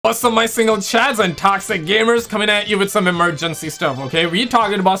What's up, my single chads and toxic gamers, coming at you with some emergency stuff, okay? We're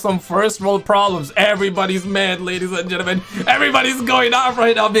talking about some first world problems. Everybody's mad, ladies and gentlemen. Everybody's going off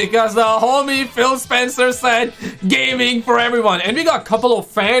right now because the homie Phil Spencer said gaming for everyone. And we got a couple of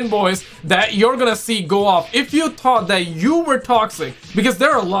fanboys that you're gonna see go off if you thought that you were toxic. Because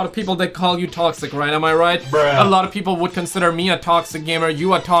there are a lot of people that call you toxic, right? Am I right? Bruh. A lot of people would consider me a toxic gamer,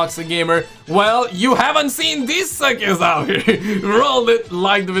 you a toxic gamer. Well, you haven't seen these suckers out here. Roll it,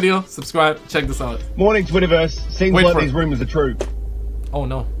 like the video, subscribe, check this out. Morning, Twitterverse. Seems like these rumors are true. Oh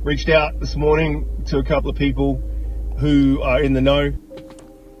no. Reached out this morning to a couple of people who are in the know.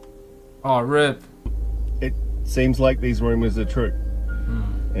 Oh, rip. It seems like these rumors are true.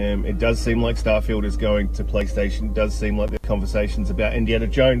 It does seem like Starfield is going to PlayStation. It does seem like the conversations about Indiana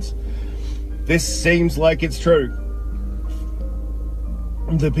Jones. This seems like it's true.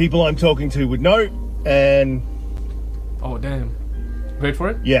 The people I'm talking to would know, and... Oh, damn. Wait for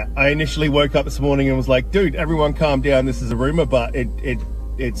it? Yeah, I initially woke up this morning and was like, dude, everyone calm down, this is a rumor, but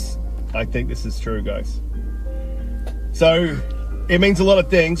it's I think this is true, guys. So, it means a lot of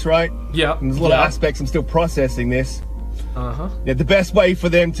things, right? Yeah. And there's a lot of aspects. I'm still processing this. Yeah, the best way for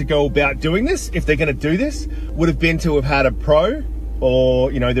them to go about doing this, if they're going to do this, would have been to have had a Pro,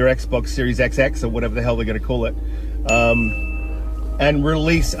 or, you know, their Xbox Series XX, or whatever the hell they're going to call it, and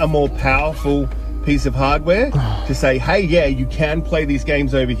release a more powerful piece of hardware to say, hey, yeah, you can play these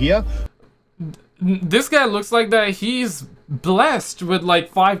games over here. This guy looks like that he's blessed with like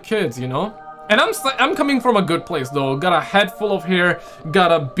 5 kids, you know? And I'm coming from a good place though. Got a head full of hair,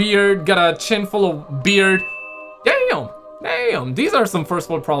 got a beard, got a chin full of beard. Damn, these are some first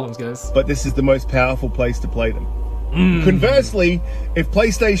world problems, guys. But this is the most powerful place to play them. Conversely, if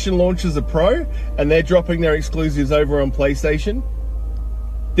PlayStation launches a Pro and they're dropping their exclusives over on PlayStation,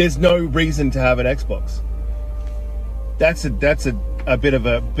 there's no reason to have an Xbox. That's a bit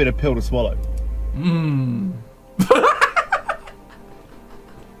of pill to swallow.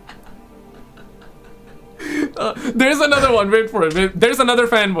 There's another one. Wait for it. There's another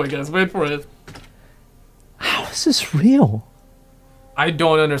fanboy, guys. Wait for it. How is this real? I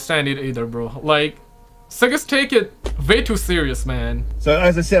don't understand it either, bro. Like, suckers take it way too serious, man. So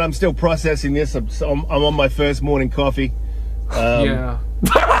as I said, I'm still processing this. I'm on my first morning coffee. Yeah.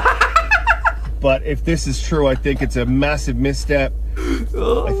 But if this is true, I think it's a massive misstep.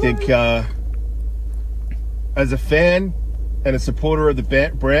 I think as a fan and a supporter of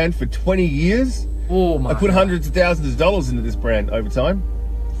the brand for 20 years, I put hundreds of thousands of dollars into this brand over time.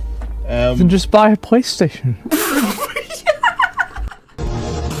 Then just buy a PlayStation.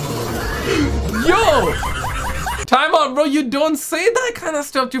 Yo! Time out, bro. You don't say that kind of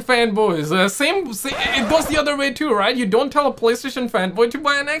stuff to fanboys. It goes the other way too, right? You don't tell a PlayStation fanboy to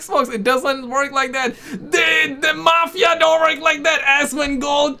buy an Xbox. It doesn't work like that. The mafia don't work like that.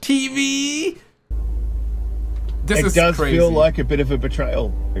 AsmongoldTV. It does crazy. Feel like a bit of a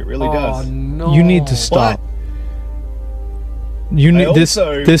betrayal. It really does. No. You need to stop. You need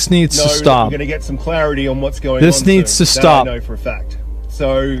this needs to stop. We're going to get some clarity on what's going on. This needs to stop. I know for a fact.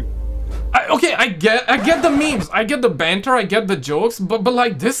 So. Okay, I get the memes, I get the banter, I get the jokes, but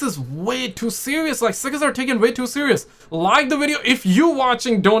like this is way too serious. Like suckers are taking way too serious. Like the video if you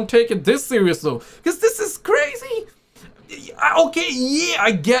watching, don't take it this serious though, because this is crazy. Okay,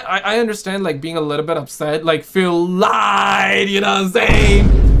 yeah, I understand like being a little bit upset, like Phil lied, you know what I'm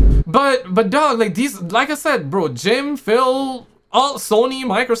saying? But dog, like these, like I said, bro, Jim, Phil, all Sony,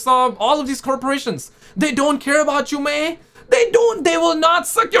 Microsoft, all of these corporations, they don't care about you, man. They will not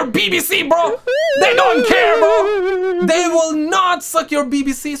suck your BBC, bro. They don't care, bro. They will not suck your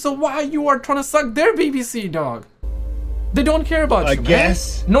BBC, so why you are trying to suck their BBC, dog? They don't care about you, I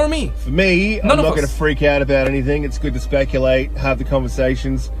guess. Man. Nor me. For me, I'm not going to freak out about anything. It's good to speculate, have the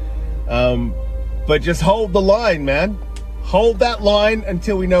conversations. But just hold the line, man. Hold that line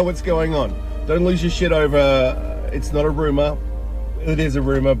until we know what's going on. Don't lose your shit over, it's not a rumor. It is a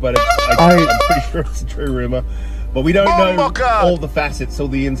rumor, but I'm pretty sure it's a true rumor. But we don't know all the facets, all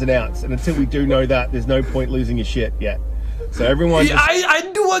the ins and outs. And until we do know that, there's no point losing your shit yet. So everyone just... I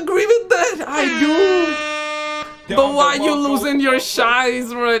do agree with that. I do. But why you losing your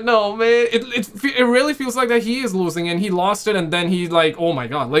shies right now, man? It really feels like that he is losing and he lost it and then he's like, oh my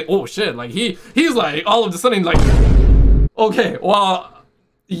god, like, oh shit. Like he's like, all of a sudden like, okay, well,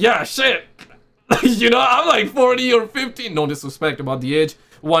 yeah, shit. You know, I'm like 40 or 50. No disrespect about the age.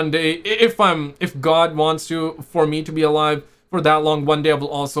 One day, if God wants for me to be alive for that long, one day I will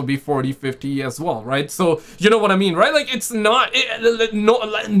also be 40, 50 as well, right? So, you know what I mean, right? Like, it's not,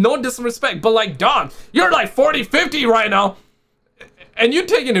 no disrespect, but like, dog, you're like 40, 50 right now, and you're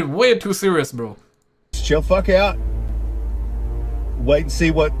taking it way too serious, bro. Chill fuck out. wait and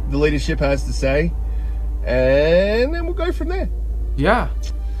see what the leadership has to say, and then we'll go from there. Yeah.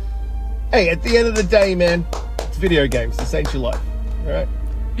 Hey, at the end of the day, man, it's video games. This ain't your life, all right?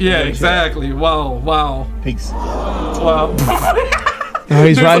 Yeah, exactly. Wow, wow. Peace. Wow. No,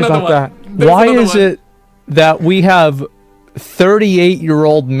 he's right about that. Why is it that we have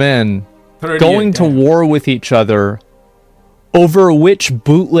 38-year-old men going to war with each other over which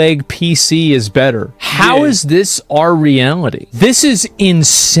bootleg PC is better? How is this our reality? This is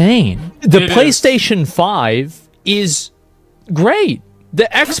insane. The PlayStation 5 is great. The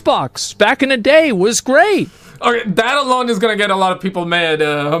Xbox back in the day was great. Okay, that alone is gonna get a lot of people mad.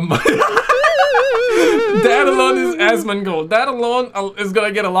 That alone is Asmongold. That alone is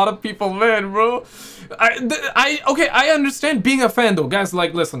gonna get a lot of people mad, bro. Okay, I understand being a fan though, guys.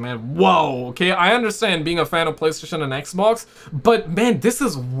 Like, listen, man. Whoa. Okay, I understand being a fan of PlayStation and Xbox, but man, this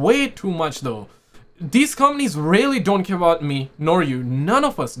is way too much though. These companies really don't care about me nor you. None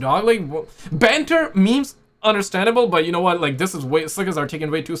of us, dog. Like, banter, memes, understandable, but you know what? Like, this is way suckers are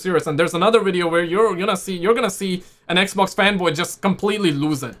taken way too serious. And there's another video where you're gonna see an Xbox fanboy just completely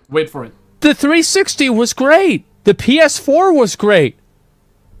lose it. Wait for it. The 360 was great. The PS4 was great.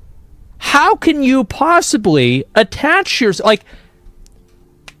 How can you possibly attach yourself? Like,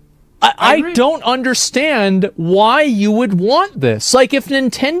 I don't understand why you would want this. Like, if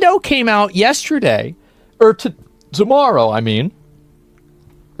Nintendo came out yesterday, or tomorrow, I mean,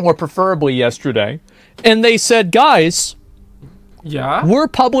 or preferably yesterday, and they said, guys, yeah, we're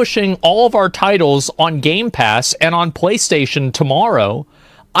publishing all of our titles on Game Pass and on PlayStation tomorrow,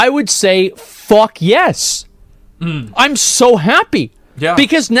 I would say, fuck yes. I'm so happy. Yeah.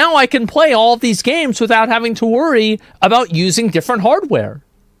 Because now I can play all of these games without having to worry about using different hardware.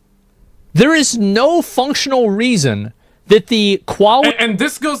 There is no functional reason that the quality... And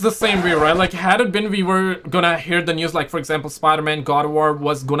this goes the same way, right? Like, had it been we were gonna hear the news, like, for example, Spider-Man, God of War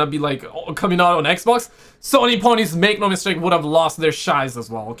was gonna be, like, coming out on Xbox, Sony ponies, make no mistake, would have lost their shies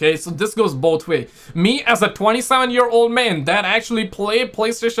as well, okay? So this goes both ways. Me, as a 27-year-old man that actually play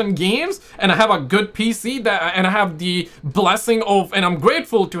PlayStation games, and I have a good PC, and I have the blessing of, and I'm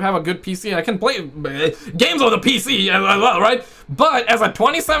grateful to have a good PC, I can play games on the PC as well, right? But as a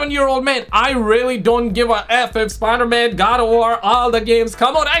 27-year-old man, I really don't give a F if Spider-Man, God of War, all the games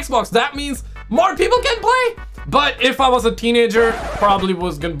come on Xbox. That means more people can play. But if I was a teenager, probably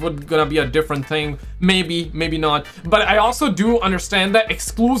would gonna be a different thing. Maybe, maybe not. But I also do understand that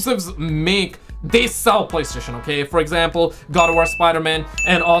exclusives they sell PlayStation, okay? For example, God of War, Spider-Man,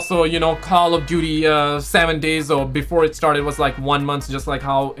 and also, you know, Call of Duty 7 days, or before it started was like 1 month, just like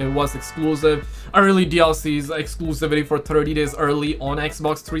how it was exclusive. Early DLCs, exclusivity for 30 days early on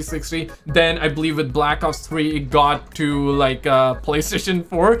Xbox 360. Then I believe with Black Ops 3 it got to like PlayStation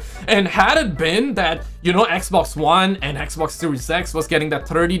 4. And had it been that, you know, Xbox One and Xbox Series X was getting that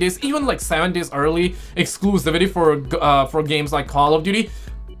 30 days, even like 7 days early exclusivity for games like Call of Duty,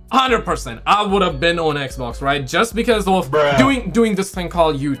 100% I would have been on Xbox, right? Just because of doing this thing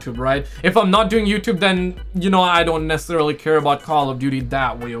called YouTube, right? If I'm not doing YouTube, then, you know, I don't necessarily care about Call of Duty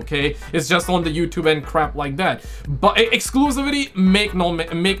that way, okay? It's just on the YouTube and crap like that. But exclusivity, make no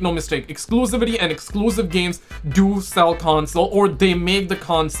mistake, exclusivity and exclusive games do sell console, or they make the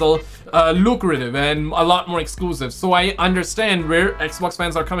console lucrative and a lot more exclusive. So I understand where Xbox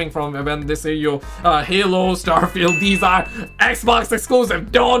fans are coming from when they say, yo, Halo, Starfield, these are Xbox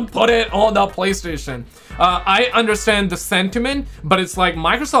exclusive, don't put it on the PlayStation. I understand the sentiment, but it's like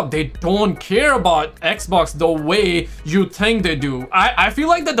Microsoft, they don't care about Xbox the way you think they do. I feel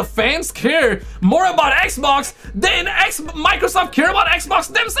like that the fans care more about Xbox than Microsoft care about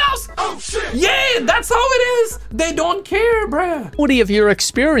Xbox themselves. Oh shit! Yeah, that's how it is. They don't care, bruh. Quality of your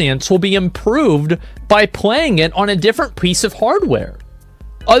experience will be improved by playing it on a different piece of hardware.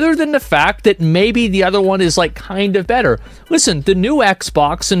 Other than the fact that maybe the other one is like kind of better. Listen, the new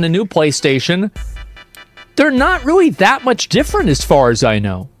Xbox and the new PlayStation, they're not really that much different as far as I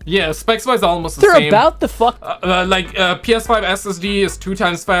know. Yeah, specs-wise almost the same. They're about the fuck... PS5 SSD is 2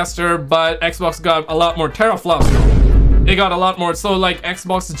 times faster, but Xbox got a lot more teraflops. It got a lot more, so like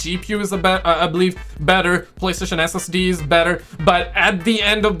Xbox GPU is I believe better, PlayStation SSD is better, but at the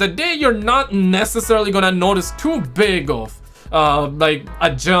end of the day, you're not necessarily gonna notice too big of like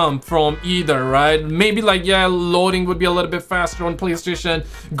a jump from either, right? Maybe like, yeah, loading would be a little bit faster on PlayStation.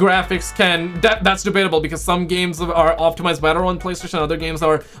 Graphics that's debatable because some games are optimized better on PlayStation, other games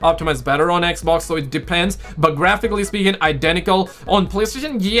are optimized better on Xbox, so it depends. But graphically speaking, identical on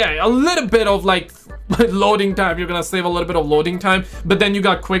PlayStation. Yeah, a little bit of like loading time, you're gonna save a little bit of loading time, but then you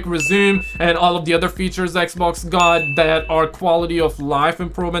got quick resume and all of the other features Xbox got that are quality of life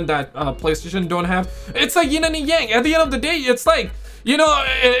improvement that PlayStation don't have. It's a yin and a yang. At the end of the day, it's like You know,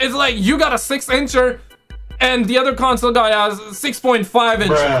 it's like you got a 6-incher and the other console guy has 6.5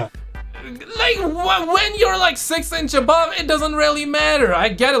 inch. Like, when you're like 6 inch above, it doesn't really matter. I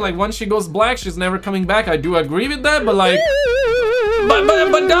get it. Like, once she goes black, she's never coming back. I do agree with that, but like,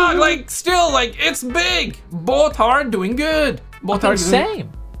 but dog, like, still, like, it's big. Both are doing good. Both are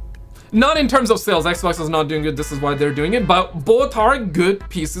same. Not in terms of sales. Xbox is not doing good. This is why they're doing it. But both are good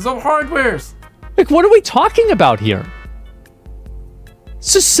pieces of hardwares. Like, what are we talking about here?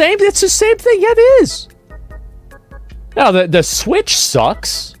 It's the same. It's the same thing. Yeah, it is. Now the Switch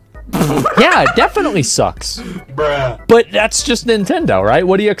sucks. Yeah, it definitely sucks. Bruh. But that's just Nintendo, right?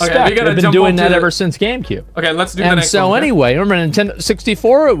 What do you expect? Okay, They've been doing that ever since GameCube. Okay, let's do the next one. And so anyway, remember Nintendo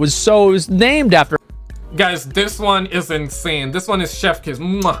 64? It was named after. Guys, this one is insane. This one is chef kiss.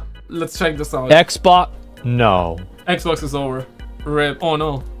 Mwah. Let's check this out. Xbox? No. Xbox is over. Rip. Oh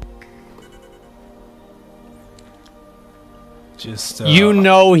no. Just you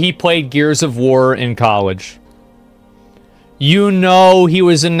know he played Gears of War in college. You know he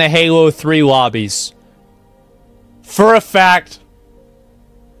was in the Halo 3 lobbies. For a fact.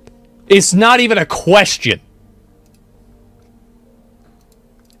 It's not even a question.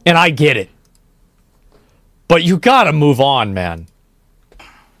 And I get it. But you gotta move on, man.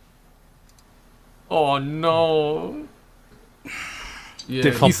 Oh no.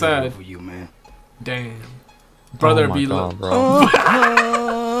 Yeah, he said. Over you, man. Damn. Brother, oh be God, bro.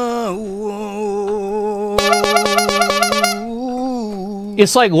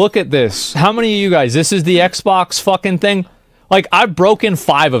 It's like, look at this. How many of you guys? This is the Xbox fucking thing. Like, I've broken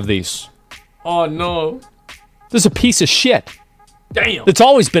 5 of these. Oh no. This is a piece of shit. Damn. It's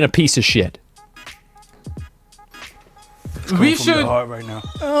always been a piece of shit. We should. Right now.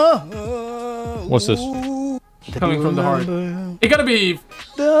 What's this? Coming from the heart. It gotta be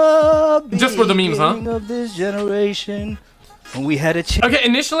just for the memes, huh? Of this generation, when we had a okay,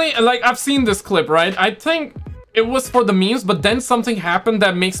 initially, like, I've seen this clip, right? I think it was for the memes, but then something happened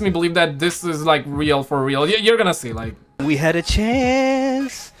that makes me believe that this is like real for real. You're gonna see, like, we had a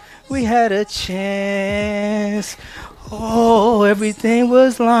chance. We had a chance. Oh, everything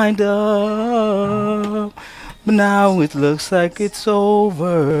was lined up. But now it looks like it's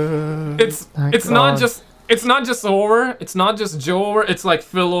over. It's not just over. It's not just Joe over. It's like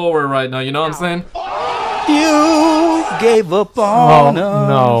Phil over right now. You know what I'm saying? You gave up on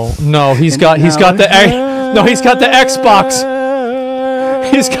us. No, he's got the Xbox.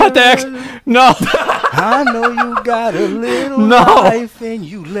 He's got the X. No. I know you got a little life and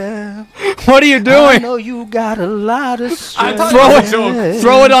you left. What are you doing? I know you got a lot of strength.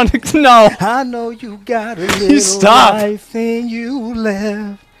 Throw it on. No. I know you got a little life and you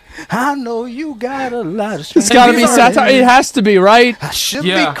left. I know you got a lot of strength. It's gotta be satire. It has to be, right? I should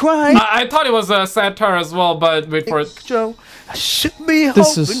be crying. I thought it was a satire as well, but wait for it. Joe, I should be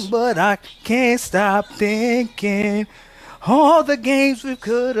hoping, but I can't stop thinking. All the games we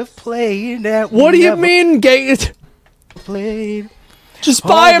could have played that what do you mean games? Played. Just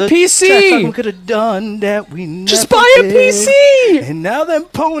buy a PC. We could have done that we just buy a PC. And now them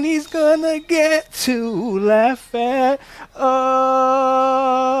ponies gonna get to laugh at.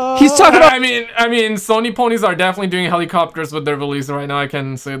 He's talking about. I mean, Sony ponies are definitely doing helicopters with their release right now. I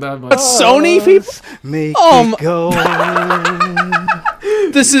can say that. But Sony people. Make it go.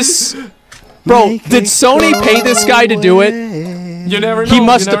 This is. Bro, did Sony pay this guy to do it? You never know. He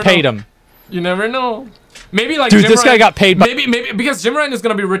must have paid him. You never know. Maybe like dude, this guy got paid. Maybe because Jim Ryan is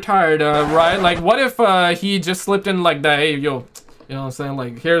gonna be retired, right? Like, what if he just slipped in like that? Hey, yo, you know what I'm saying?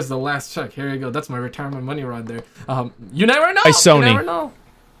 Like, here's the last check. Here you go. That's my retirement money right there. You never know. Sony. You never know.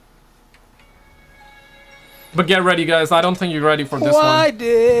 But get ready, guys. I don't think you're ready for this one. Why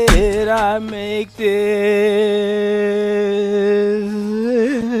did I make this?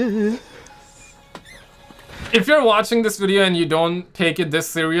 If you're watching this video and you don't take it this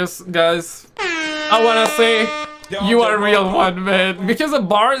serious, guys, I wanna say you are a real one, man. Because the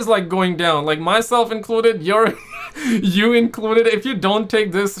bar is like going down. Like, myself included, you included. If you don't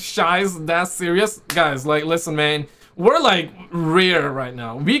take this shies that serious, guys, like, listen, man. We're like rare right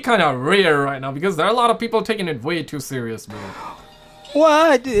now. We kind of rare right now because there are a lot of people taking it way too serious, man.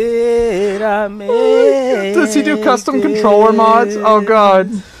 Why did I make Does he do custom controller mods? Oh god.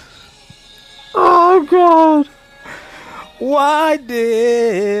 Oh god. Why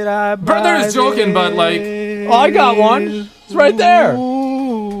did I buy Brother is joking, but like, oh, I got one. It's right there.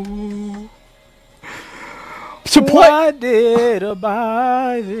 To play. Why did I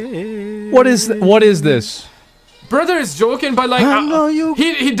buy this? What is this? brother is joking, but like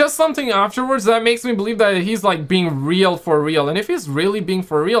he does something afterwards that makes me believe that he's like being real for real. And if he's really being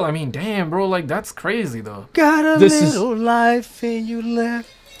for real, I mean, damn, bro, like that's crazy though. Got a little life and you left.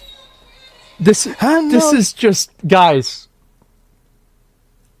 This is just, guys.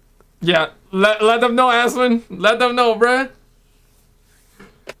 Yeah, let them know, Asmon. Let them know, bruh.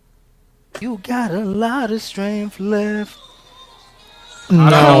 You got a lot of strength left.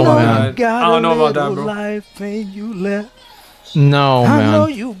 No, man. I don't know about that, bro. Life and you left. No, man. I know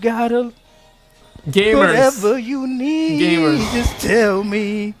you got a gamers. Whatever you need, just tell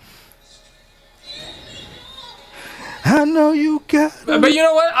me. I know you got. But you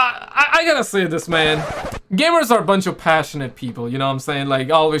know what? I gotta say this, man. Gamers are a bunch of passionate people. You know what I'm saying? Like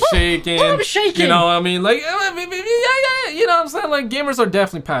always shaking. You know what I mean? Like yeah. You know what I'm saying? Like gamers are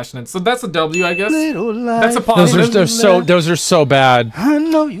definitely passionate. So that's a W, I guess. That's a positive. Those are so bad. I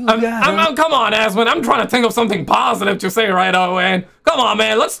know you got. Come on, Asmon. I'm trying to think of something positive to say right away. Come on,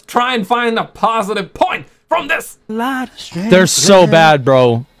 man. Let's try and find a positive point from this. They're so bad,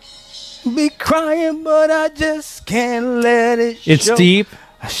 bro. Be crying, but I just can't let it show. It's deep.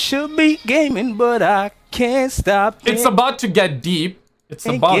 I should be gaming, but I can't stop. It's about to get deep. It's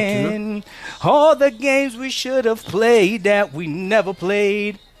about to. All the games we should have played that we never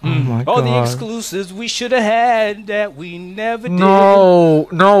played. Oh my All God. the exclusives we should have had that we never did. No.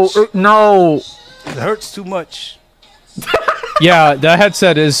 It hurts too much. Yeah, the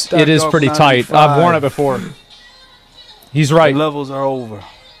headset is pretty tight. I've worn it before. He's right. The levels are over.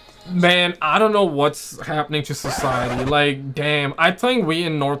 Man, I don't know what's happening to society. Like, damn, I think we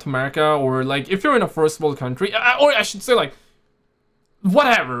in North America, or like if you're in a first world country, or I should say like,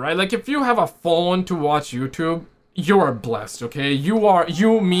 whatever, right? Like if you have a phone to watch YouTube, you are blessed, okay?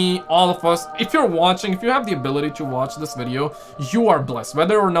 You, me, all of us. If you're watching, if you have the ability to watch this video, you are blessed.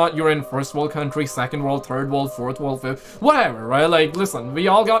 Whether or not you're in first world country, second world, third world, fourth world, fifth, whatever, right? Like, listen, we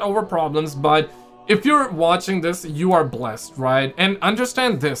all got our problems, but if you're watching this, you are blessed, right? And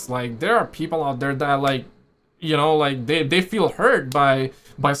understand this, like, there are people out there that, like, you know, like, they feel hurt by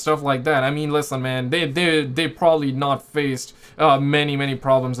stuff like that. I mean, listen, man, they probably not faced many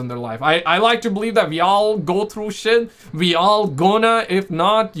problems in their life. I like to believe that we all go through shit. We all gonna, if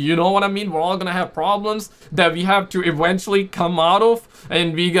not, you know what I mean, we're all gonna have problems that we have to eventually come out of,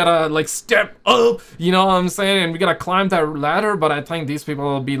 and we gotta like step up, you know what I'm saying, and we gotta climb that ladder. But I think these people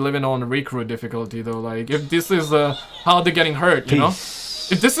will be living on recruit difficulty though. Like if this is how they're getting hurt, you know,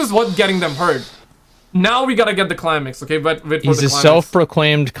 if this is what's getting them hurt. Now we gotta get the climax, okay? But he's a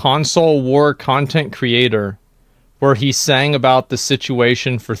self-proclaimed console war content creator, where he sang about the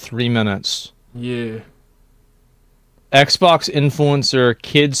situation for 3 minutes. Yeah. Xbox influencer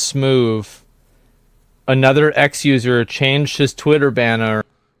Kid Smooth, another X-user, changed his Twitter banner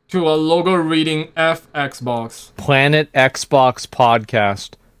to a logo reading F Xbox. Planet Xbox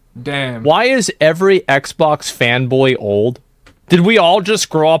Podcast. Damn. Why is every Xbox fanboy old? Did we all just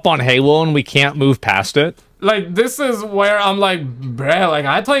grow up on Halo and we can't move past it? Like, this is where I'm like, bruh, like,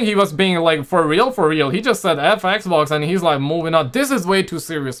 I think he was being, like, for real. He just said F Xbox and he's, like, moving on. This is way too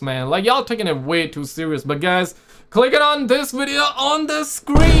serious, man. Like, y'all taking it way too serious. But, guys, click it on this video on the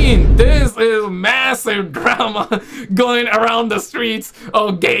screen. This is massive drama going around the streets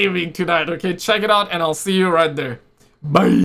of gaming tonight, okay? Check it out, and I'll see you right there. Bye.